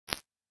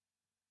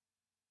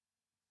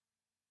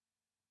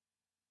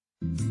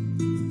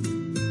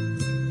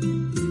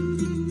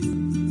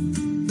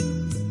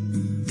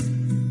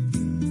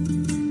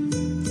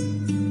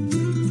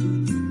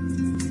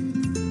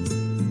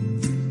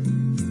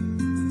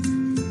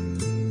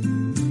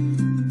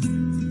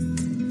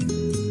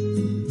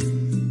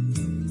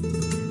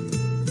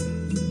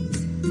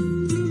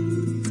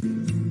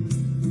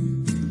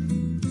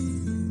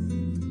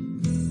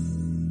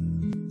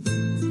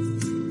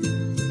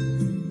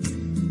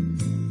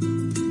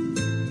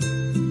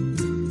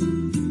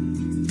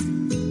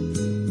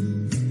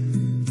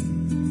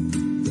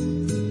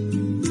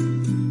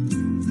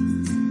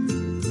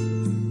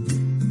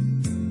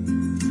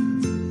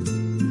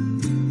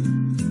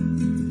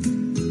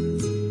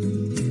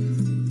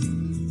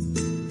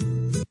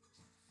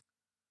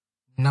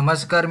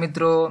नमस्कार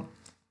मित्रों,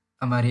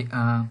 अमारी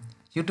आ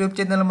यूट्यूब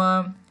चैनल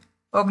में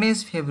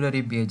 19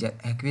 February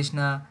 2021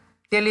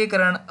 daily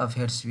current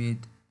affairs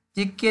with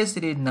GK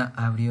सीरीजना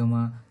uh video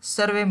में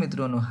सर्वे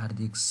मित्रों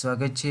हार्दिक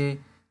स्वागत है।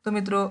 तो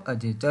मित्रों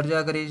आज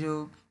चर्चा करीशुं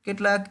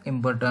केटलाक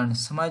इम्पोर्टंट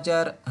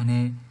समाचार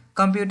अने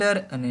कम्प्यूटर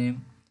अने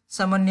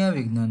सामान्य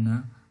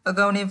विज्ञानना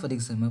अगाउनी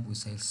परीक्षा में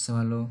पूछायेल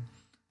सवालों।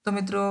 तो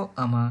मित्रों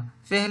आमा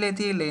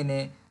पहलेथी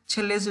लईने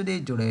छेल्ले सुधी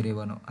जोड़ाई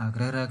रहेवानो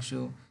आग्रह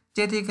राखशो,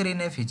 जेथी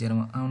करीने फ्यूचर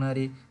में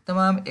आवनारी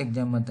तमाम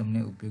एक्जाम में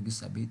तमने उपयोगी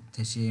साबित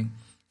थशे।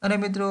 अने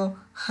मित्रों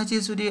हजी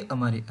सुधी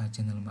अमारी आ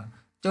चेनल में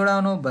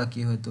जोड़ावानुं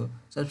बाकी होय तो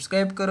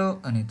सब्सक्राइब करो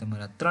अने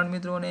तमारा 3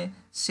 मित्रोने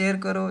शेर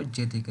करो,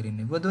 जेथी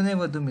करीने वधु ने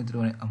वधु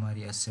मित्रोने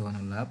अमारी आ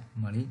सेवानो लाभ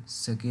मळी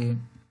शके।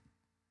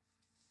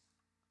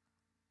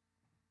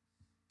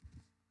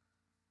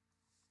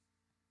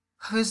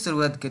 हवे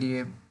शुरुआत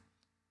करीए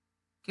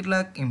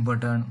કેટલાક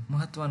ઇમ્પોર્ટન્ટ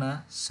મહત્વના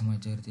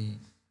સમાચારથી।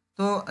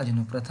 તો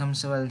આજનો પ્રથમ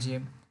સવાલ છે,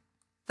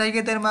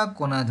 તાજેતરમાં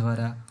કોના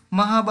દ્વારા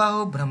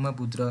મહાબાહુ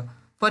બ્રહ્મપુત્ર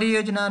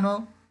પરિયોજનાનો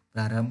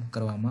પ્રારંભ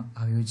કરવામાં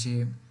આવ્યો છે?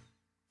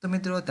 તો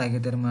મિત્રો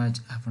તાજેતરમાં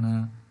જ આપણા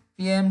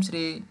પીએમ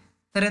શ્રી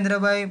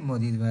નરેન્દ્રભાઈ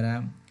મોદી દ્વારા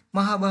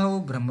મહાબાહુ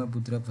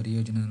બ્રહ્મપુત્ર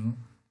પરિયોજનાનો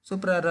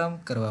શુભારંભ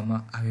કરવામાં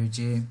આવ્યો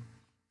છે।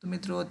 તો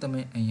મિત્રો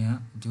તમે અહીંયા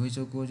જોઈ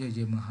શકો છો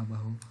જે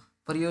મહાબાહુ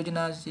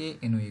પરિયોजना છે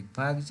એનો એક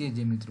ભાગ છે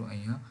જે મિત્રો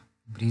અહીંયા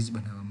ब्रिज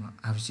बनाववामां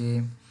आवशे।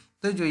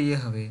 तो जोईए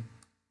हवे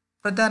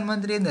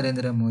प्रधानमंत्री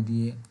नरेंद्र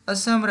मोदीए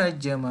असम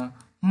राज्य में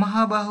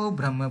महाबाहु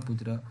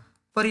ब्रह्मपुत्र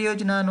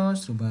परियोजनानो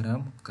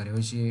शुभारंभ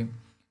कर्यो छे।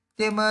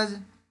 तेमज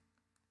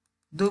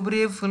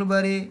धुब्री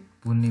फूलबारी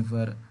पुलनी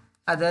पर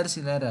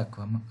आधारशिला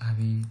राखवामां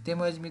आवी।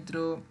 तेमज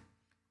मित्रों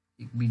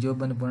एक बीजो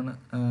बंध पण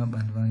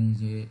बांधवानी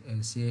जे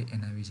छे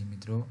एना विषे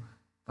मित्रों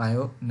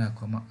पायो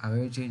नाखवामां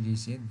आव्यो छे, जे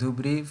छे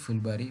धुब्री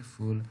फूलबारी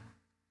पुल।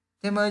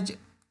 तेमज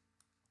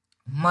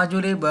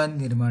माजुली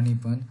बांध निर्माणनी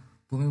पण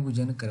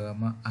भूमिपूजन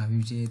करवामां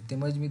आव्युं छे।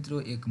 तेमज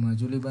मित्रों एक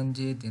माजुली बांध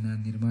छे तेना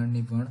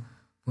निर्माणनी पण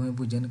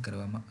भूमिपूजन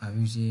करवामां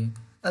आव्युं छे।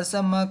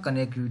 असममां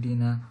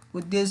कनेक्टिविटीना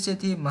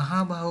उद्देश्यथी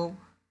महाबाहु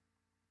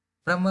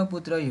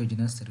ब्रह्मपुत्र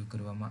योजना शरू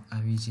करवामां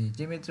आवी छे।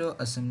 जे मित्रों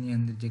असमनी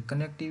अंदर जे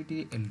कनेक्टिविटी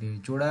एटले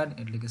जोड़ाण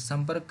एटले के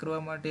संपर्क करवा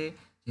माटे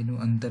जेनुं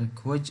अंतर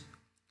खोज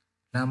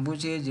लांबू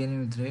छे, जेने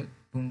मित्रों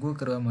टूंकू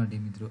करवा माटे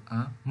मित्रों आ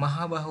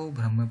महाबाहु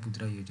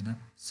ब्रह्मपुत्र योजना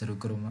शरू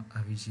करवामां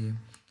आवी छे।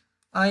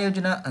 आ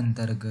योजना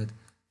अंतर्गत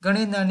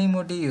घणी नानी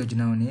मोटी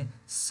योजनाओने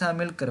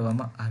सामेल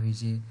करवामां आवी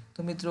छे।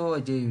 तो मित्रों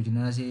जे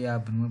योजना छे आ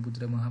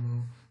ब्रह्मपुत्र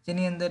महाबाहु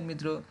जेनी अंदर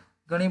मित्रों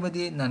घणी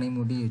बधी नानी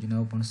मोटी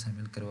योजनाओ पण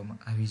सामेल करवामां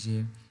आवी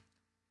छे।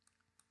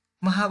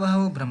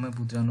 महाबाहु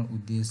ब्रह्मपुत्रनो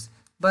उद्देश्य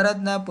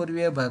भारतना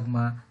पूर्वीय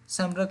भागमां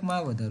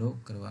संपर्कमां वधारो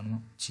करवानो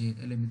छे।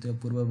 एटले मित्रों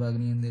पूर्व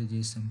भागनी अंदर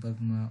जे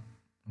संपर्कमां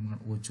प्रमाण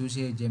ओछुं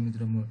छे, जे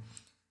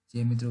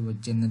मित्रों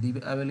वच्चे नदी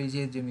आवेली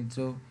छे, जे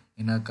मित्रों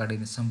एना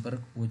कारणें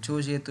संपर्क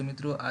ओछो छे, तो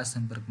मित्रों आ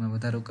संपर्क में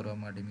वधारो करवा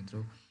माटे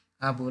मित्रों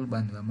आ पुल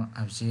बांधवामां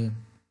आवशे।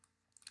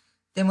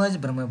 तेमज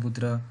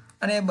ब्रह्मपुत्र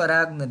अने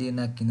बराक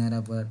नदीना किनारा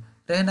पर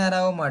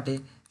रहनाराओ माटे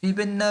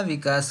विभिन्न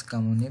विकास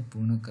कामोने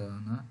पूर्ण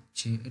करवाना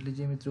छे। एटले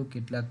जे मित्रों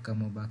केटलाक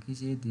कामो बाकी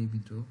छे ते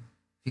मित्रों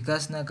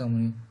विकासना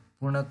कामोने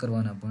पूर्ण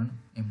करवाना पण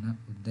एमना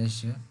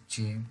उद्देश्य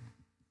छे।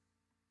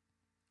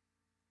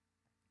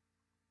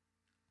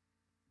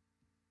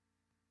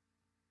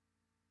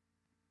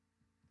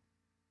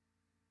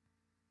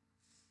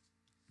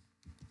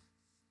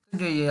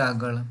 જોઈએ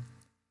આગળ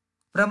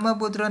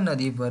ब्रह्मपुत्र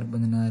नदी पर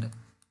बननार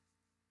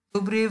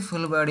धुब्री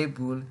फूलबाड़ी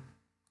पुल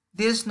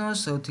देशनो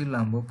सौथी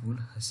लांबो पुल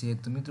हशे।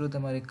 तो मित्रों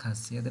तमारे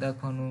खास याद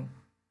राखवानुं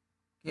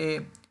के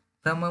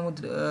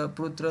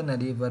ब्रह्मपुत्र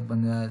नदी पर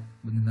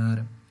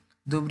बननार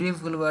धुब्री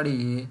फूलबाड़ी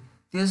ए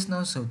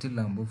देशनो सौथी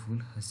लांबो पुल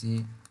हशे।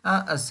 आ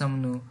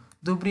असमनुं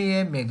धुब्री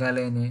ए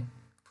मेघालयने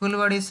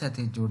फूलबाड़ी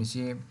साथे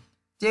जोड़शे,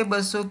 जे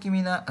 200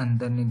 किमीना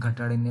अंतरने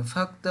घटाडीने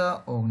फक्त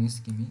 19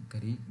 किमी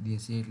करी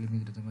देशे। एटले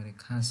मित्रों तमारे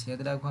खास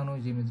याद राखवानुं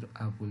जे मित्रों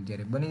आ पुल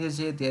ज्यारे बनी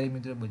जशे त्यारे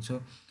मित्रों 200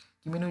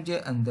 किमीनुं जे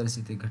अंतर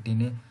छे ते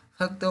घटीने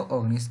फक्त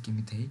 19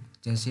 किमी थई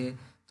जशे।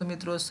 तो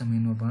मित्रों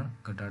समयनो पण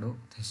घटाडो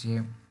थशे।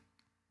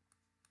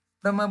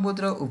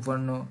 ब्रह्मपुत्र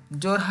उपरनो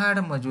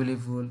जोरहाट मजुली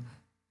पुल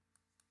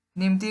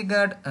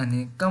निमतीघाट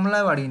अने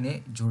कमलावाड़ीने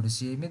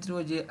जोड़शे।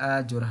 मित्रों जे आ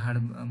जोरहाट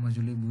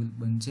मजुली पुल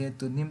बनशे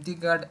तो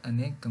निमतीघाट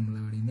अने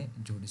कमलावाड़ीने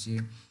जोड़शे,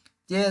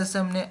 જે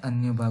અસમને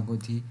અન્ય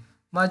ભાગોથી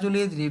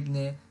માજુલી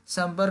દ્વીપને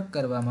સંપર્ક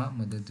કરવામાં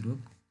મદદરૂપ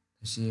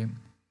થશે।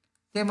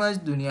 તેમજ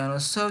દુનિયાનો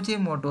સૌથી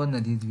મોટો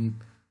નદી દ્વીપ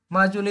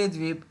માજુલી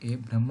દ્વીપ એ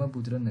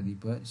બ્રહ્મપુત્ર નદી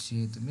પર છે।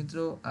 તો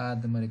મિત્રો આ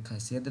તમારે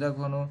ખાસ યાદ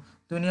રાખવાનો,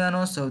 દુનિયાનો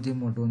સૌથી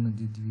મોટો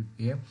નદી દ્વીપ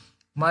એ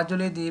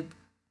માજુલી દ્વીપ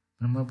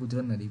બ્રહ્મપુત્ર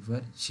નદી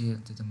પર છે,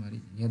 તો તમારે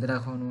યાદ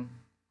રાખવાનું।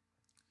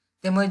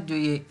 તેમજ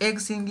જોઈએ એક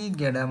સિંગી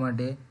ગેડા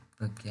માટે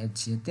પ્રખ્યાત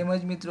છે।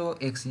 તેમજ મિત્રો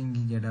એક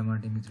સિંગી ગેડા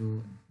માટે મિત્રો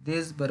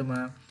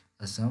દેશભરમાં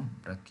અસમ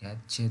પ્રખ્યાત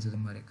છે, તો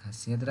તમારે ખાસ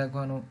યાદ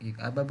રાખવાનું, એક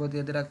આ બાબત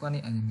યાદ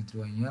રાખવાની। અને મિત્રો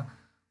અહીંયા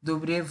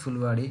દુબરે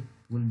ફૂલવાડી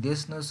પુલ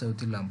દેશનો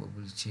સૌથી લાંબો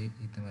પુલ છે,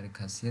 એ તમારે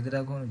ખાસ યાદ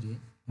રાખવાનું, જે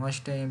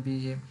મોસ્ટ એમપી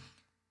છે।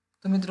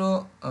 તો મિત્રો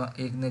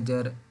એક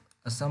નજર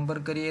અસમ પર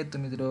કરીએ તો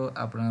મિત્રો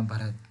આપણા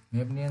ભારત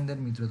મેપની અંદર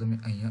મિત્રો તમે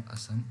અહીંયા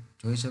અસમ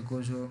જોઈ શકો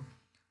છો।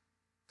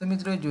 તો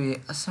મિત્રો જોઈએ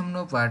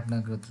અસમનો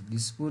પાટનગર તો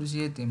દિસપુર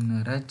છે,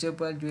 તેમના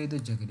રાજ્યપાલ જોઈએ તો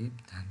જગદીપ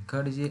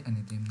ધાનખડ છે,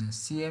 અને તેમના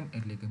સીએમ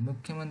એટલે કે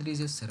મુખ્યમંત્રી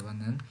છે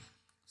સર્વાનંદ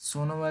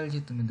સોનોવાલ છે।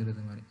 તો મિત્રો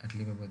તમારે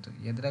આટલી બાબતો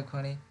યાદ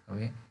રાખવાની।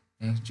 હવે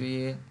નેક્સ્ટ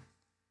જોઈએ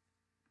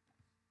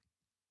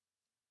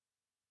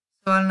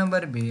સવાલ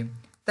નંબર 2,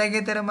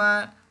 તાજેતરમાં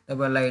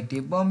IIT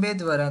બોમ્બે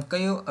દ્વારા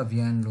કયું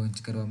અભિયાન લોન્ચ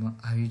કરવામાં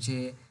આવ્યું છે?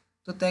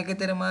 તો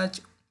તાજેતરમાં જ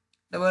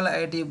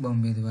IIT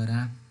બોમ્બે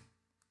દ્વારા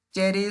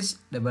ચેરિશ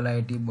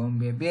IIT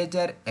બોમ્બે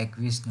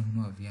 2021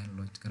 નામનું અભિયાન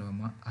લોન્ચ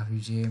કરવામાં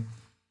આવ્યું છે।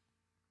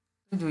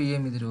 તો જોઈએ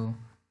મિત્રો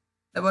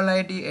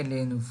IIT એટલે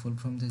એનું ફૂલ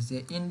ફોર્મ થશે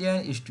ઇન્ડિયન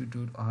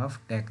ઇન્સ્ટિટ્યૂટ ઓફ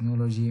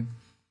ટેકનોલોજી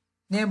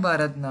ને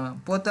ભારતના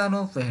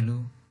પોતાનું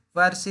પહેલું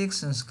વાર્ષિક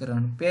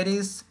સંસ્કરણ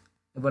પેરિસ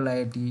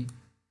IIT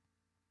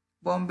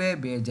બોમ્બે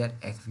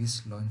 2021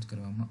 લોન્ચ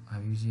કરવામાં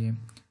આવ્યું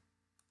છે।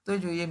 તો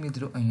જોઈએ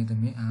મિત્રો અહીં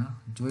તમે આ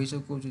જોઈ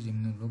શકો છો,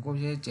 જેમનો લોગો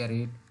છે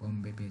ચેરિટ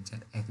બોમ્બે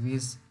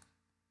 2021।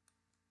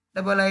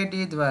 IIT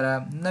દ્વારા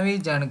નવી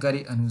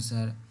જાણકારી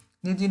અનુસાર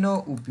નિધિનો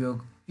ઉપયોગ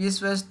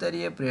વિશ્વ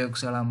સ્તરીય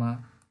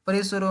પ્રયોગશાળામાં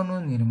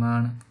પરિસરોનું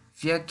નિર્માણ,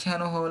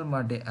 વ્યાખ્યાન હોલ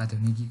માટે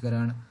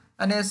આધુનિકીકરણ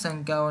અને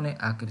સંખ્યાઓને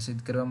આકર્ષિત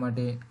કરવા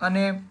માટે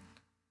અને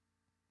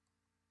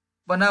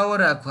બનાવો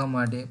રાખવા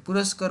માટે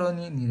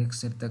પુરસ્કારોની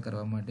નિરક્ષરતા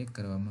કરવા માટે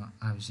કરવામાં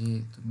આવશે।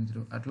 તો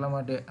મિત્રો આટલા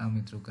માટે આ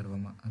મિત્રો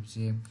કરવામાં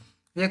આવશે।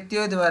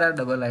 વ્યક્તિઓ દ્વારા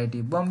IIT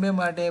બોમ્બે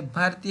માટે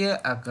ભારતીય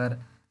આકાર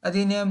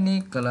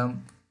અધિનિયમની કલમ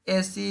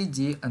 80G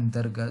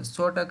અંતર્ગત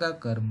 100%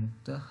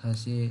 કરમુક્ત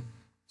હશે।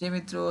 જે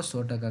મિત્રો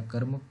 100%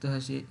 કરમુક્ત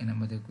હશે એના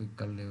માટે કોઈ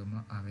કર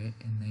લેવામાં આવે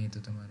નહીં, તો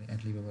તમારે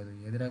આટલી બાબતો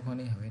યાદ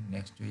રાખવાની। હવે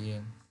નેક્સ્ટ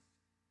જોઈએ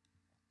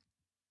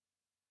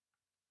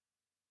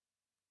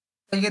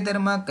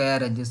તાજેતરમાં કયા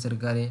રાજ્ય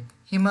સરકારે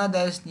હિમા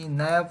દાસની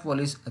નાયબ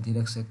પોલીસ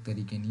અધિક્ષક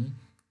તરીકેની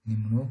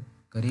નિમણૂક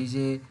કરી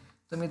છે?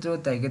 તો મિત્રો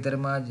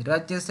તાજેતરમાં જ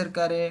રાજ્ય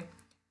સરકારે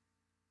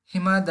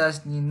હિમા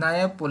દાસની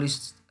નાયબ પોલીસ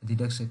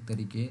અધિક્ષક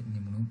તરીકે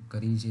નિમણૂક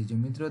કરી છે। જો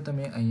મિત્રો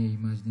તમે અહીંયા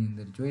ઇમેજની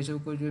અંદર જોઈ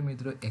શકો છો,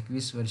 મિત્રો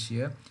 21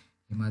 વર્ષીય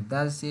હિમા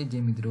દાસ છે, જે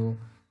મિત્રો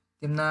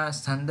તેમના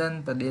શાનદાર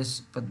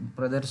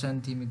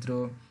પ્રદર્શનથી મિત્રો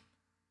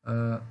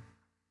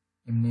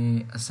એમને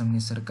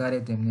અસમની સરકારે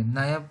તેમને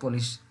નાયબ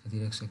પોલીસ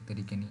અધિક્ષક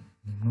તરીકેની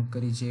નિમણૂક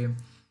કરી છે।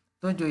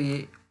 તો જોઈએ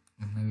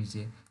એમના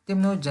વિશે,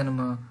 તેમનો જન્મ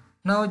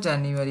 9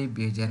 જાન્યુઆરી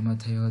 2000માં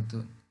થયો હતો,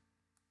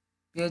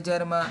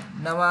 2000માં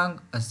નવાંગ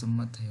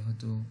અસમમાં થયો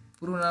હતો।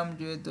 પૂરું નામ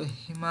જોઈએ તો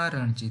હિમા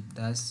રણજીત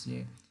દાસ છે,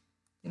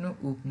 તેનું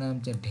ઉપનામ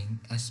છે ઢીંગ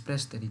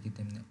એક્સપ્રેસ તરીકે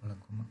તેમને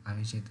ઓળખવામાં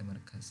આવે છે,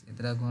 તમારે ખાસ યાદ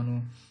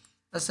રાખવાનું।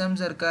 અસમ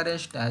સરકારે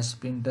સ્ટાર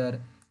સ્પ્રિન્ટર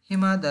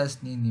હિમા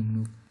દાસની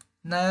નિમણૂક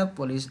નાયબ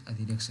પોલીસ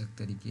અધિક્ષક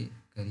તરીકે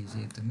કરી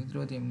છે। તો મિત્રો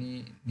તેમની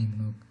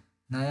નિમણૂક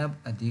નાયબ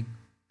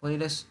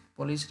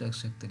પોલીસ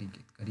રક્ષક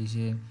તરીકે કરી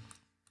છે।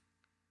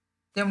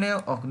 તેમણે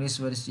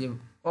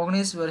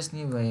 19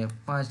 વર્ષની વયે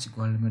 5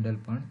 ગોલ્ડ મેડલ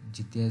પણ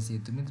જીત્યા છે।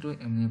 તો મિત્રો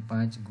એમને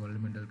 5 ગોલ્ડ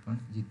મેડલ પણ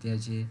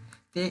જીત્યા છે।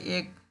 તે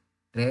એક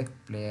ટ્રેક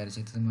પ્લેયર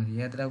છે, તો તમારે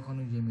યાદ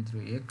રાખવાનું, જે મિત્રો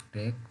એક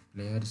ટ્રેક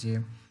પ્લેયર છે।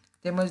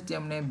 તેમજ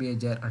તેમણે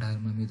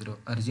 2018માં મિત્રો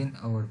અર્જુન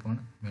એવોર્ડ પણ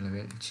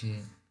મેળવેલ છે,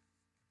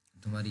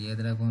 તમારે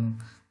યાદ રાખવાનું।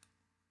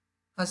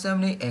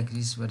 અસમની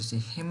 21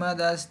 વર્ષીય હિમા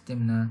દાસ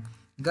તેમના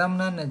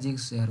ગામના નજીક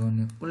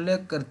શહેરોનો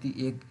ઉલ્લેખ કરતી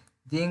એક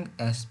ઢીંગ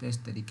એક્સપ્રેસ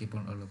તરીકે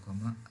પણ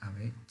ઓળખવામાં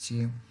આવે છે।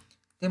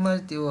 તેમજ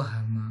તેઓ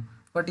હાલમાં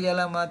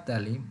પટિયાલામાં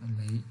તાલીમ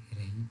લઈ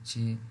રહી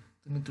છે।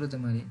 તો મિત્રો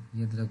તમારે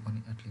યાદ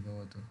રાખવાની આટલી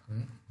બાબતો।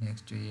 હવે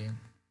નેક્સ્ટ જોઈએ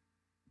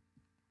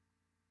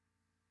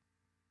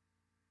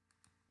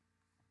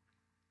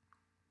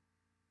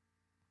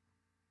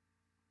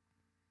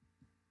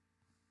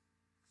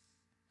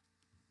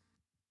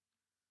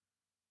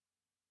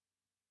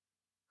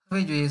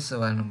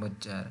સવાલ નંબર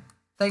 4,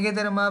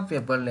 તાજેતરમાં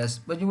પેપરલેસ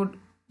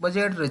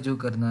બજેટ રજૂ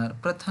કરનાર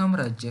પ્રથમ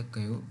રાજ્ય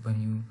કયું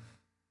બન્યું?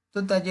 તો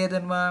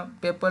તાજેતરમાં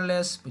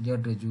પેપરલેસ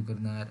બજેટ રજૂ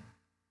કરનાર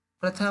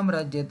પ્રથમ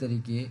રાજ્ય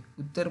તરીકે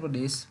ઉત્તર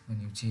પ્રદેશ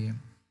બન્યું છે।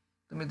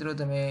 તો મિત્રો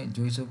તમે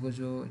જોઈ શકો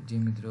છો, જે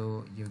મિત્રો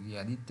યોગી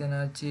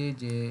આદિત્યનાથ છે,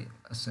 જે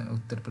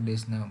ઉત્તર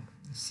પ્રદેશના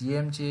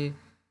સીએમ છે।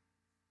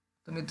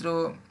 તો મિત્રો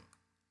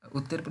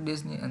ઉત્તર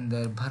પ્રદેશની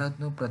અંદર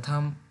ભારતનું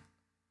પ્રથમ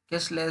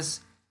કેશલેસ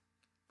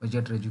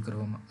બજેટ રજૂ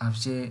કરવામાં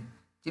આવશે,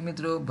 જે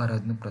મિત્રો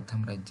ભારતનું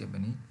પ્રથમ રાજ્ય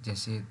બની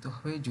જશે। તો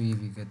હવે જોઈએ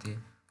વિગતે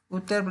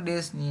ઉત્તર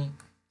પ્રદેશની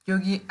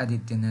યોગી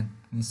આદિત્યનાથ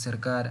ની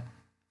સરકાર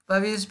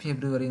 22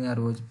 ફેબ્રુઆરીના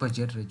રોજ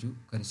બજેટ રજૂ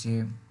કરશે.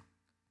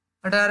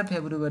 18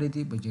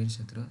 ફેબ્રુઆરીથી બજેટ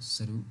સત્ર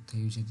શરૂ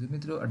થયું છે. તો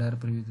મિત્રો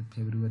 18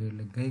 ફેબ્રુઆરી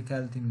એટલે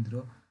ગઈકાલથી મિત્રો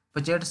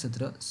બજેટ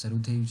સત્ર શરૂ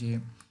થયું છે,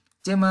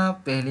 જેમાં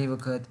પહેલી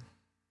વખત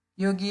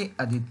યોગી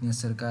આદિત્ય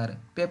સરકાર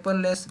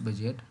પેપરલેસ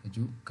બજેટ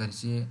રજૂ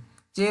કરશે,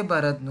 જે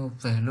ભારતનું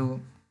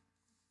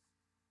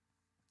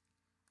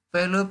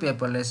પહેલું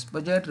પેપરલેસ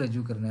બજેટ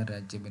રજૂ કરનાર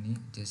રાજ્ય બની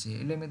જશે.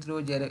 એટલે મિત્રો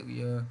જ્યારે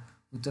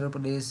ઉત્તર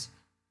પ્રદેશ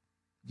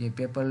જે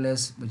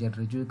પેપરલેસ બજેટ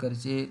રજૂ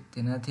કરશે,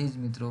 તેનાથી જ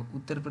મિત્રો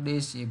ઉત્તર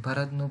પ્રદેશ એ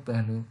ભારતનું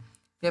પહેલું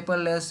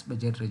પેપરલેસ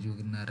બજેટ રજૂ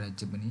કરનાર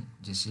રાજ્ય બની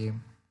જશે.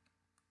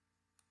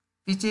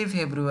 5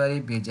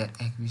 ફેબ્રુઆરી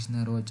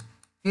 2021ના રોજ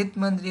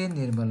વિત્તમંત્રી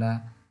નિર્મલા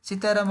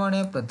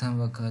સીતારમણે પ્રથમ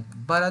વખત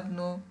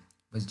ભારતનું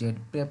બજેટ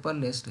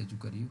પેપરલેસ રજૂ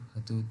કર્યું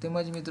હતું.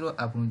 તેમજ મિત્રો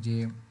આપણું જે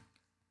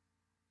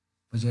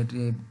બજેટ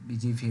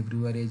 2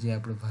 ફેબ્રુઆરીએ જે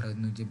આપણું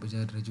ભારતનું જે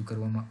બજેટ રજૂ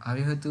કરવામાં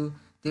આવ્યું હતું,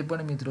 તે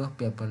પણ મિત્રો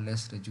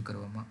પેપરલેસ રજૂ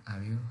કરવામાં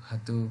આવ્યું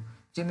હતું.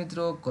 જે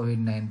મિત્રો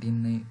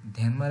COVID-19ને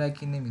ધ્યાનમાં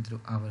રાખીને મિત્રો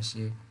આ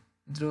વર્ષે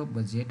મિત્રો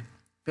બજેટ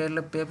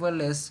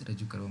પેપરલેસ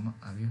રજૂ કરવામાં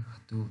આવ્યું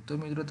હતું. તો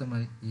મિત્રો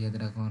તમારે યાદ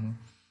રાખવાનું.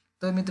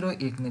 તો મિત્રો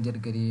એક નજર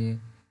કરીએ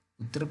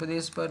ઉત્તર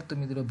પ્રદેશ પર. તો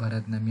મિત્રો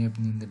ભારતના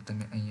મેપની અંદર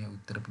તમે અહીંયા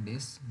ઉત્તર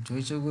પ્રદેશ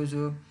જોઈ શકો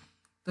છો.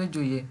 તો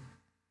જોઈએ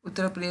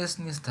ઉત્તર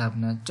પ્રદેશની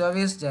સ્થાપના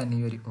 24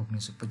 જાન્યુઆરી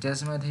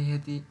 1950માં થઈ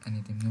હતી અને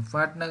તેમનું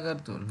પાટનગર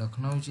તો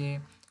લખનઉ છે.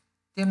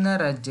 તેમના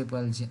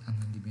રાજ્યપાલ છે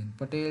આનંદીબેન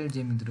પટેલ,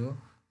 જે મિત્રો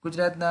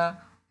ગુજરાતના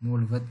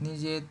મૂળ વતની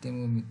છે.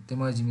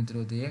 તેમજ મિત્રો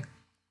તે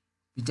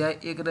બીજા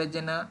એક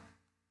રાજ્યના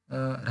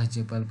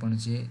રાજ્યપાલ પણ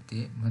છે, તે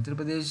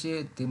મધ્યપ્રદેશ છે.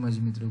 તેમજ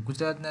મિત્રો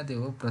ગુજરાતના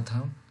તેઓ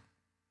પ્રથમ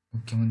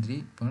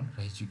મુખ્યમંત્રી પણ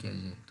રહી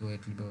ચૂક્યા છે. તો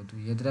એટલી બાબતો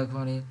યાદ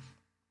રાખવાની.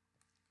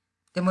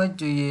 તેમજ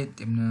જોઈએ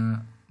તેમના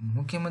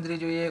મુખ્યમંત્રી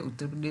જોઈએ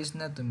ઉત્તર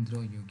પ્રદેશના, તો મિત્રો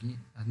યોગી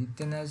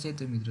આદિત્યનાથ છે.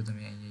 તો મિત્રો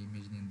તમે અહીંયા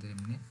ઇમેજની અંદર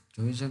એમને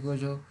જોઈ શકો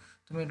છો.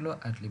 તો મિત્રો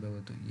આટલી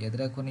બાબતો યાદ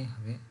રાખવાની.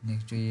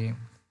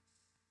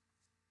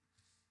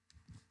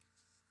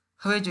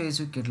 હવે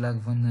જોઈશું કેટલાક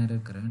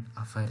વનરલ કરંટ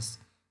અફેર્સ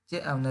જે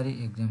આવનારી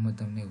એક્ઝામમાં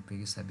તમને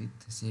ઉપયોગી સાબિત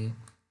થશે.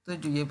 તો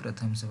જોઈએ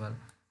પ્રથમ સવાલ,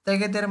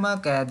 તાજેતરમાં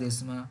કયા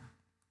દેશમાં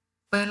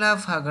પહેલા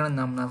ફાગણ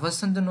નામના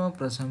વસંતનો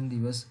પ્રથમ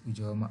દિવસ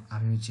ઉજવવામાં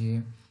આવ્યો છે?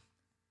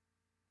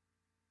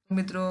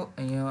 મિત્રો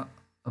અહીંયા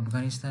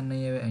અફઘાનિસ્તાન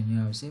નહીં આવે,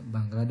 અહીંયા આવશે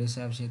બાંગ્લાદેશ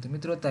આવશે. તો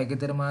મિત્રો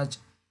તાજેતરમાં જ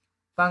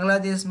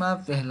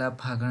બાંગ્લાદેશમાં પહેલા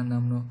ફાગણ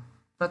નામનો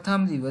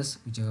પ્રથમ દિવસ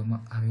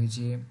ઉજવવામાં આવ્યો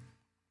છે.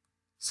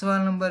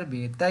 સવાલ નંબર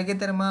 2,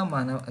 તાજેતરમાં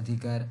માનવ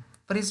અધિકાર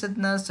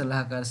પરિષદના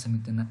સલાહકાર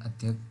સમિતિના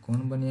અધ્યક્ષ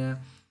કોણ બન્યા?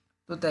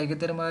 તો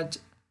તાજેતરમાં જ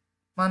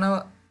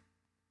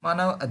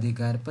માનવ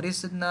અધિકાર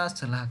પરિષદના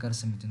સલાહકાર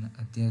સમિતિના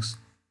અધ્યક્ષ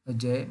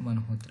અજય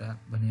મલ્હોત્રા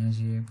બન્યા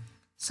છે.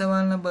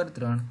 સવાલ નંબર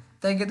 3,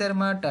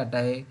 તાજેતરમાં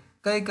ટાટાએ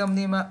કઈ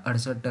કંપનીમાં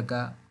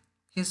 68%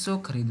 હિસ્સો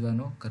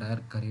ખરીદવાનો કરાર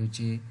કર્યો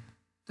છે?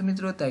 તો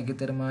મિત્રો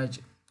તાજેતરમાં જ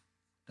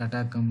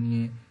ટાટા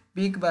કંપનીએ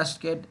બિગ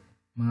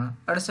બાસ્કેટમાં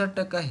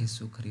 68%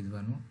 હિસ્સો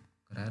ખરીદવાનો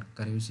કરાર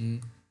કર્યો છે.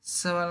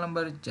 સવાલ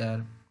નંબર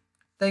 4,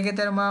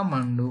 તાજેતરમાં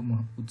માંડુ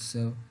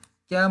ઉત્સવ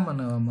ક્યાં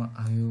મનાવવામાં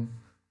આવ્યો?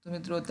 તો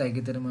મિત્રો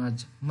તાજેતરમાં જ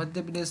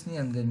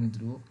મધ્યપ્રદેશની અંદર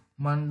મિત્રો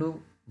માંડુ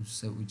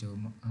ઉત્સવ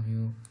ઉજવવામાં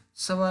આવ્યો.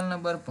 સવાલ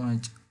નંબર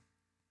 5,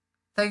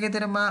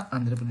 તાજેતરમાં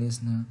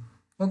આંધ્રપ્રદેશના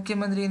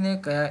મુખ્યમંત્રીને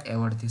કયા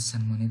એવોર્ડથી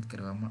સન્માનિત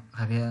કરવામાં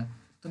આવ્યા?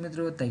 તો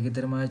મિત્રો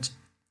તાજેતરમાં જ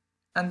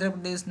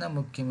આંધ્રપ્રદેશના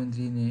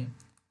મુખ્યમંત્રીને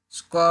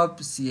સ્કોપ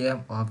સીએમ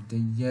ઓફ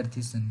ધ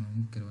યરથી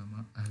સન્માનિત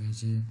કરવામાં આવે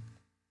છે.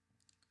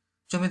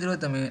 જો મિત્રો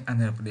તમે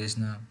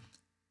આંધ્રપ્રદેશના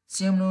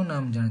સીએમનું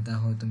નામ જાણતા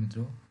હો તો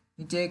મિત્રો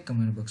નીચે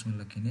કમેન્ટ બોક્સમાં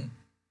લખીને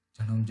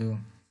જણાવજો.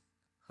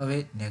 હવે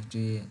નેક્સ્ટ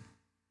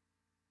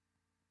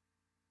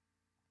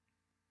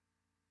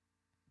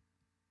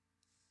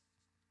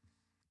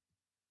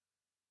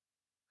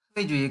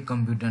જોઈએ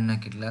કમ્પ્યુટરના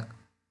કેટલાક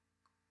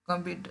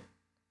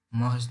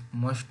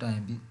મોસ્ટ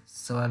IMP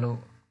સવાલો.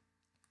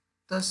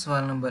 તો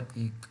સવાલ નંબર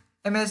 1,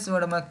 MS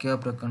વર્ડમાં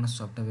કેવા પ્રકારનું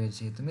સોફ્ટવેર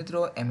છે? તો મિત્રો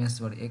MS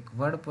વર્ડ એક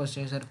વર્ડ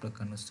પ્રોસેસર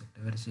પ્રકારનું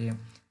સોફ્ટવેર છે.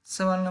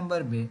 સવાલ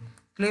નંબર 2,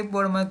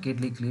 ક્લિપબોર્ડમાં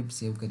કેટલી ક્લિપ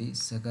સેવ કરી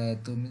શકાય?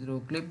 તો મિત્રો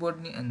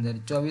ક્લિપબોર્ડની અંદર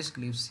 24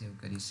 ક્લિપ સેવ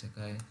કરી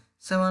શકાય.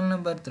 સવાલ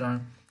નંબર 3,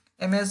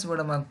 MS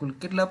વર્ડમાં કુલ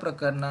કેટલા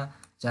પ્રકારના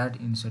ચાર્ટ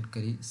ઇન્સર્ટ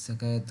કરી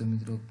શકાય? તો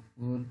મિત્રો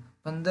કુલ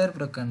 15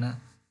 પ્રકારના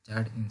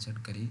ચાર્ટ ઇન્સર્ટ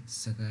કરી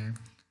શકાય.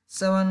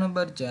 સવાલ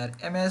નંબર 4,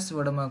 MS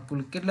વર્ડમાં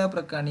કુલ કેટલા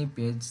પ્રકારની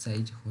પેજ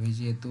સાઇઝ હોય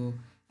છે? તો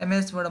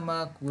MS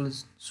વર્ડમાં કુલ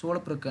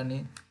 16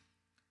 પ્રકારની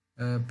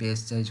પેજ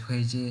સાઇઝ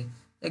હોય છે.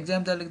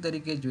 એક્ઝામ્પલ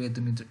તરીકે જોઈએ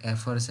તો મિત્રો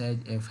A4 સાઇઝ,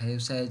 A5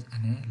 સાઇઝ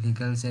અને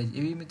લીગલ સાઇઝ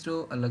એવી મિત્રો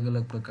અલગ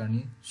અલગ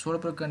પ્રકારની 16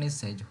 પ્રકારની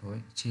સાઇઝ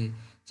હોય છે.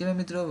 જેમાં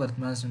મિત્રો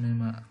વર્તમાન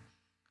સમયમાં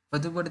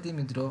વધુ પડતી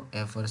મિત્રો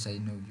A4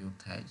 સાઇઝનો ઉપયોગ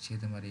થાય છે,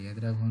 તમારે યાદ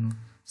રાખવાનું.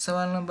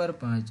 સવાલ નંબર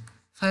 5,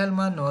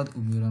 ફાઇલમાં નોંધ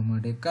ઉમેરવા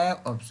માટે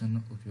કયા ઓપ્શનનો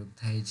ઉપયોગ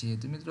થાય છે?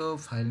 તો મિત્રો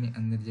ફાઇલની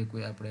અંદર જે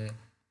કોઈ આપણે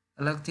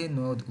અલગથી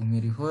નોંધ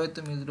ઉમેરી હોય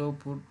તો મિત્રો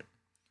ફૂટ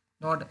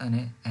નોટ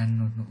અને એન્ડ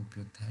નોટનો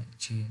ઉપયોગ થાય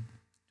છે,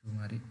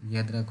 તમારે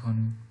યાદ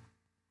રાખવાનું.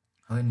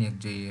 હવે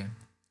નેક્સ્ટ જોઈએ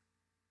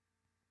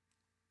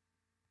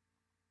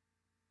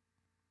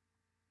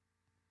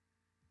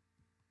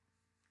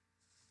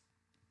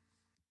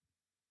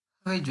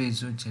હવે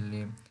જોઈશું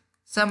છેલ્લે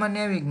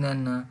સામાન્ય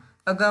વિજ્ઞાનના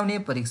અગાઉની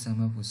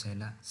પરીક્ષામાં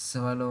પૂછાયેલા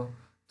સવાલો.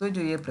 તો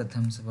જોઈએ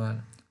પ્રથમ સવાલ,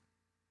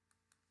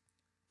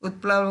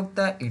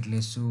 ઉત્પ્લાવકતા એટલે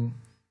શું?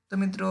 તો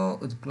મિત્રો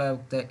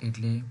ઉત્પ્લાવકતા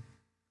એટલે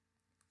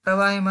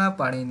પ્રવાહીમાં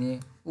પાણીને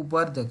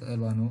ઉપર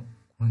ધકેલવાનો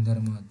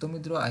ગુણધર્મ. તો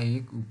મિત્રો આ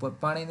એક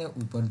પાણીને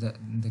ઉપર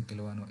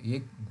ધકેલવાનો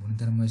એક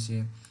ગુણધર્મ છે.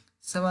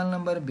 સવાલ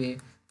નંબર 2,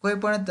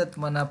 કોઈપણ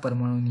તત્વના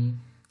પરમાણુની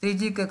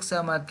ત્રીજી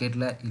કક્ષામાં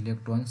કેટલા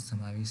ઇલેક્ટ્રોન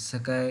સમાવી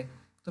શકાય?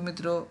 તો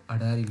મિત્રો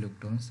 18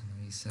 ઇલેક્ટ્રોન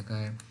સમાવી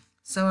શકાય.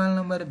 સવાલ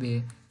નંબર 2,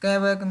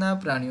 કયા વર્ગના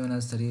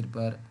પ્રાણીઓના શરીર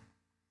પર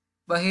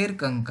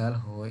બહિર્કંકાલ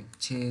હોય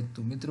છે? તો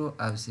મિત્રો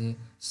આવશે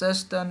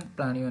સસ્તન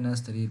પ્રાણીઓના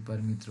શરીર પર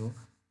મિત્રો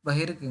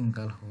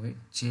બહિર્કંકાલ હોય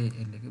છે,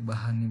 એટલે કે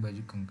બહારની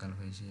બાજુ કંકાલ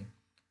હોય છે.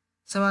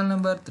 સવાલ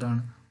નંબર 3,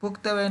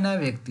 પુખ્ત વયના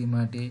વ્યક્તિ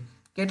માટે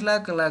કેટલા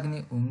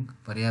કલાકની ઊંઘ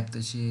પર્યાપ્ત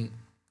છે?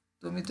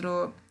 તો મિત્રો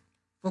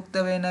પુખ્ત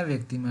વયના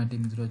વ્યક્તિ માટે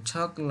મિત્રો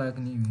 6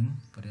 કલાકની ઊંઘ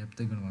પર્યાપ્ત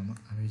ગણવામાં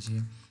આવે છે.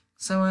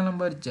 સવાલ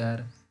નંબર 4,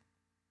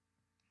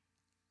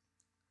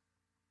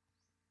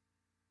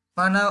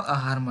 માનવ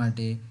આહાર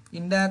માટે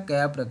ઈંડા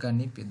કયા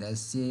પ્રકારની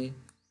પેદાશ છે?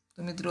 તો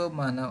મિત્રો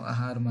માનવ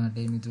આહાર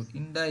માટે મિત્રો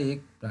ઈંડા એક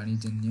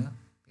પ્રાણીજન્ય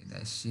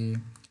પેદાશ છે.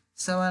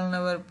 સવાલ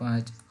નંબર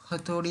 5,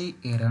 હથોડી,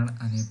 એરણ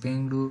અને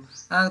પેંગડું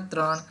આ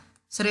 3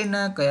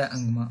 શરીરના કયા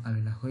અંગમાં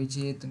આવેલા હોય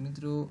છે? તો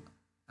મિત્રો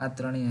આ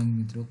ત્રણેય અંગ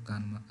મિત્રો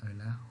કાનમાં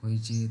આવેલા હોય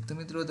છે. તો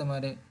મિત્રો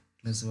તમારે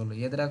એટલા સવાલો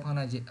યાદ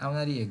રાખવાના જે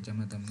આવનારી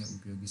એક્ઝામમાં તમને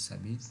ઉપયોગી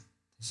સાબિત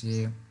થશે.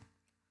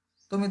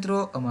 તો મિત્રો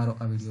અમારો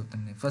આ વિડીયો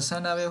તમને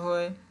પસંદ આવ્યો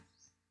હોય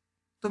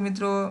તો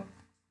મિત્રો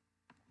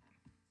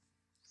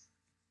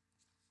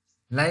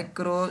લાઈક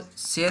કરો,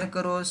 શેર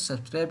કરો,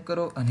 સબસ્ક્રાઈબ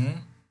કરો અને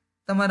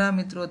તમારા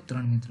મિત્રો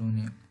 3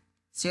 મિત્રોને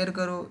શેર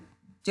કરો,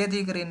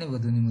 જેથી કરીને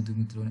વધુને વધુ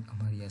મિત્રોને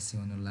અમારી આ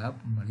સેવાનો લાભ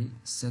મળી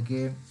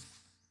શકે.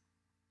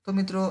 તો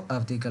મિત્રો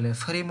આવતીકાલે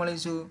ફરી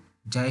મળીશું.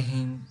 જય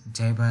હિન્દ,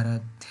 જય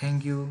ભારત. Thank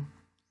you.